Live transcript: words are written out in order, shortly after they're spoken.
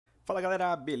Fala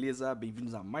galera, beleza?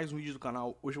 Bem-vindos a mais um vídeo do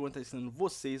canal. Hoje eu vou estar ensinando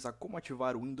vocês a como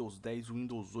ativar o Windows 10 e o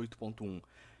Windows 8.1.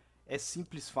 É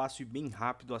simples, fácil e bem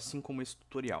rápido, assim como esse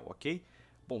tutorial, ok?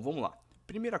 Bom, vamos lá.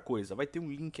 Primeira coisa, vai ter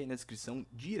um link aí na descrição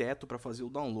direto para fazer o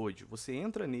download. Você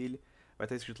entra nele, vai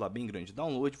estar escrito lá bem grande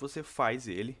download, você faz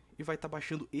ele e vai estar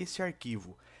baixando esse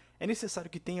arquivo. É necessário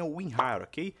que tenha o WinRAR,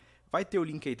 ok? Vai ter o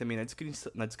link aí também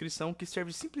na descrição que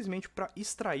serve simplesmente para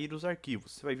extrair os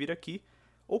arquivos. Você vai vir aqui,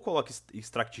 ou coloca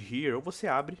extract here, ou você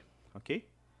abre, ok?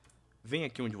 Vem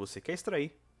aqui onde você quer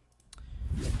extrair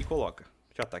e coloca.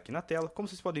 Já está aqui na tela. Como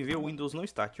vocês podem ver, o Windows não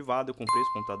está ativado. Eu comprei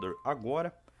esse computador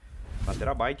agora, na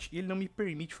Terabyte, e ele não me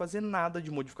permite fazer nada de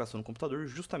modificação no computador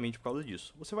justamente por causa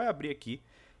disso. Você vai abrir aqui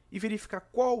e verificar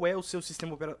qual é o seu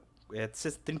sistema operacional.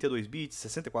 32 bits,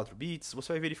 64 bits,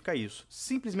 você vai verificar isso.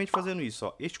 Simplesmente fazendo isso,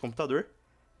 ó. Este computador,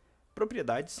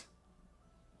 propriedades,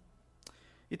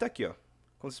 e tá aqui, ó.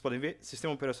 Como vocês podem ver,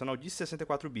 sistema operacional de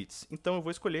 64 bits. Então eu vou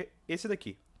escolher esse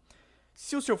daqui.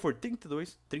 Se o seu for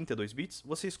 32 bits,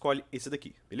 você escolhe esse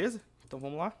daqui, beleza? Então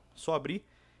vamos lá, só abrir,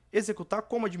 executar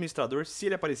como administrador. Se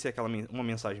ele aparecer uma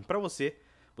mensagem para você,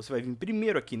 você vai vir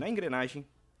primeiro aqui na engrenagem,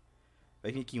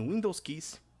 vai vir aqui em Windows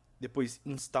Keys, depois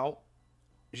Install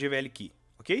GVL Key,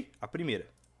 ok? A primeira.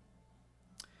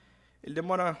 Ele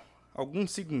demora alguns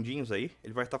segundinhos aí,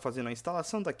 ele vai estar fazendo a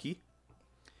instalação daqui,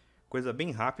 coisa bem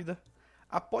rápida.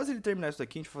 Após ele terminar isso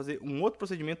daqui, a gente vai fazer um outro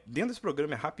procedimento dentro desse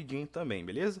programa, é rapidinho também,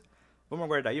 beleza? Vamos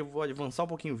aguardar aí, eu vou avançar um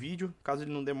pouquinho o vídeo, caso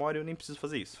ele não demore eu nem preciso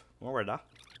fazer isso. Vamos aguardar.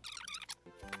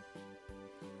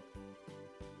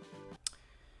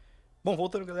 Bom,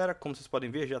 voltando galera, como vocês podem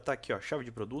ver, já está aqui ó, chave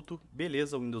de produto,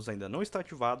 beleza, o Windows ainda não está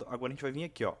ativado, agora a gente vai vir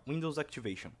aqui ó, Windows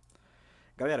Activation.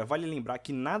 Galera, vale lembrar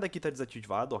que nada aqui está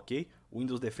desativado, ok? O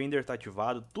Windows Defender está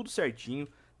ativado, tudo certinho,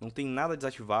 não tem nada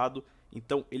desativado,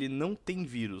 então ele não tem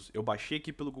vírus. Eu baixei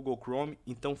aqui pelo Google Chrome,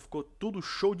 então ficou tudo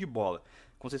show de bola.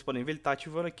 Como vocês podem ver, ele está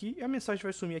ativando aqui e a mensagem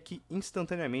vai sumir aqui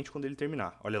instantaneamente quando ele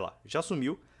terminar. Olha lá, já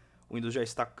sumiu, o Windows já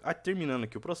está terminando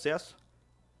aqui o processo.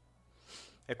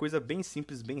 É coisa bem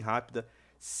simples, bem rápida.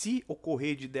 Se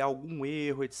ocorrer de der algum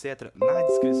erro, etc., na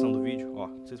descrição do vídeo, ó,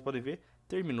 vocês podem ver,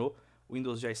 terminou. O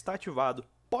Windows já está ativado.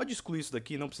 Pode excluir isso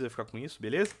daqui, não precisa ficar com isso,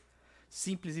 beleza?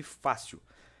 Simples e fácil.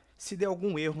 Se der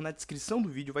algum erro, na descrição do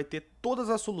vídeo vai ter todas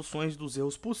as soluções dos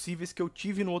erros possíveis que eu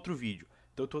tive no outro vídeo.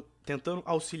 Então eu estou tentando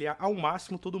auxiliar ao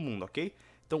máximo todo mundo, ok?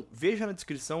 Então veja na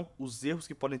descrição os erros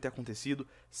que podem ter acontecido,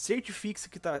 certifique-se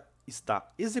que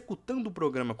está executando o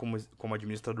programa como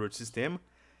administrador de sistema.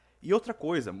 E outra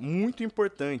coisa, muito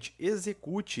importante,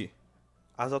 execute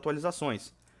as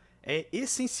atualizações. É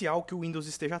essencial que o Windows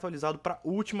esteja atualizado para a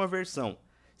última versão.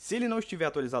 Se ele não estiver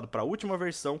atualizado para a última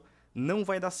versão, não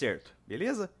vai dar certo,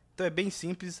 beleza? Então é bem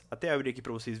simples, até abrir aqui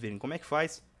para vocês verem como é que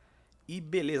faz. E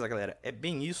beleza galera, é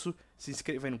bem isso, se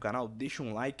inscreva aí no canal, deixa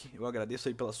um like, eu agradeço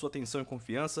aí pela sua atenção e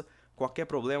confiança. Qualquer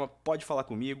problema pode falar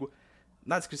comigo,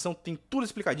 na descrição tem tudo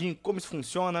explicadinho, como isso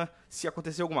funciona, se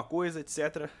acontecer alguma coisa,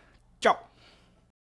 etc. Tchau!